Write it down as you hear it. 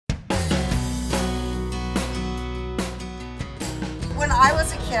when I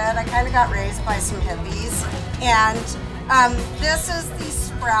was a kid, I kind of got raised by some hippies, and this is the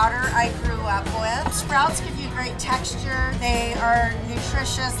sprouter I grew up with. Sprouts give you great texture, they are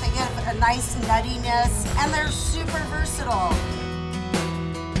nutritious, they give a nice nuttiness, and they're super versatile.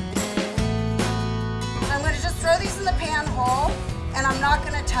 I'm going to just throw these in the pan whole, and I'm not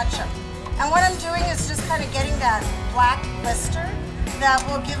going to touch them. And what I'm doing is just kind of getting that black blister that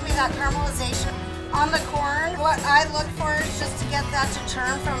will give me that caramelization. On the corn, what I look for is just to get that to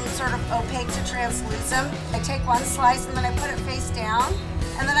turn from sort of opaque to translucent. I take one slice and then I put it face down,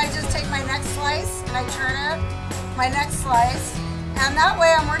 and then I just take my next slice and I turn it, my next slice, and that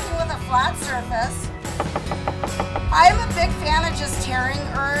way I'm working with a flat surface. I'm a big fan of just tearing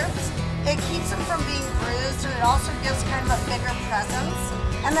herbs. It keeps them from being bruised, and it also gives kind of a bigger presence.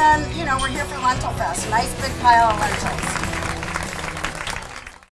 And then, you know, we're here for Lentil Fest, nice big pile of lentils.